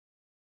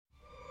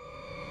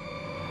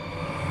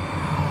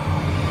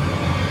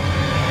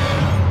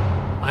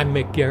I'm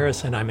Mick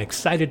Garris, and I'm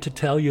excited to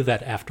tell you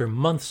that after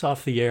months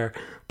off the air,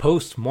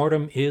 Post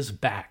Mortem is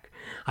back.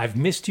 I've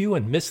missed you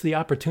and missed the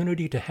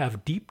opportunity to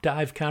have deep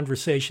dive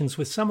conversations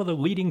with some of the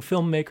leading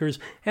filmmakers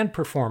and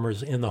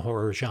performers in the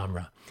horror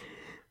genre.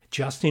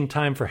 Just in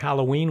time for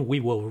Halloween, we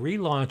will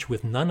relaunch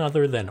with none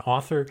other than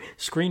author,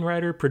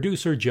 screenwriter,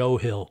 producer Joe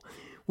Hill.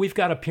 We've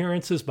got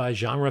appearances by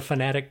genre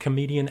fanatic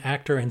comedian,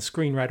 actor, and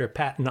screenwriter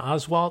Patton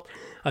Oswalt,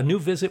 a new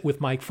visit with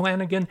Mike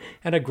Flanagan,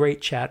 and a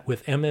great chat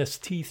with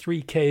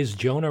MST3K's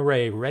Jonah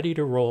Ray ready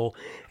to roll,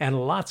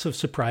 and lots of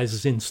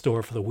surprises in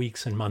store for the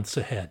weeks and months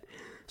ahead.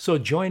 So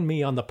join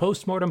me on the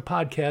Postmortem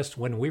podcast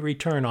when we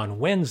return on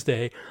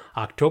Wednesday,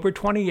 October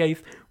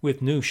 28th,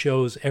 with new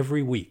shows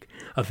every week,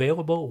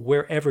 available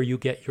wherever you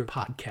get your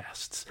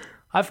podcasts.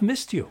 I've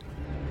missed you.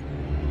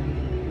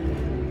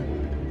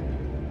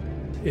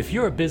 If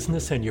you're a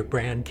business and your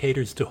brand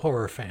caters to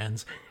horror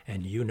fans,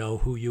 and you know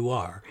who you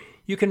are,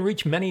 you can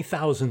reach many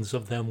thousands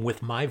of them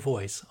with my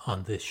voice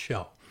on this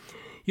show.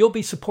 You'll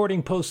be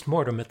supporting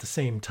Postmortem at the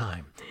same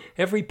time.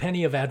 Every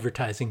penny of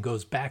advertising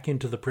goes back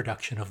into the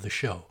production of the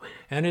show,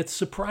 and it's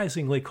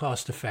surprisingly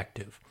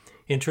cost-effective.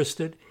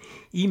 Interested?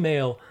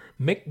 Email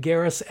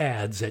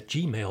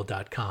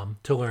mickgarrisads@gmail.com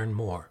to learn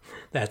more.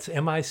 That's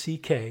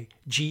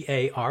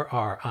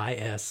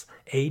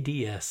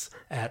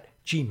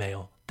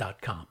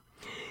mickgarrisads@gmail.com.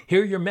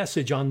 Hear your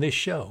message on this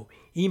show.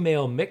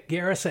 Email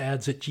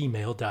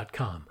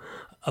mickgarrisads@gmail.com.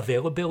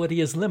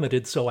 Availability is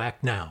limited, so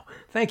act now.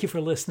 Thank you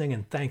for listening,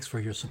 and thanks for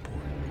your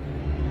support.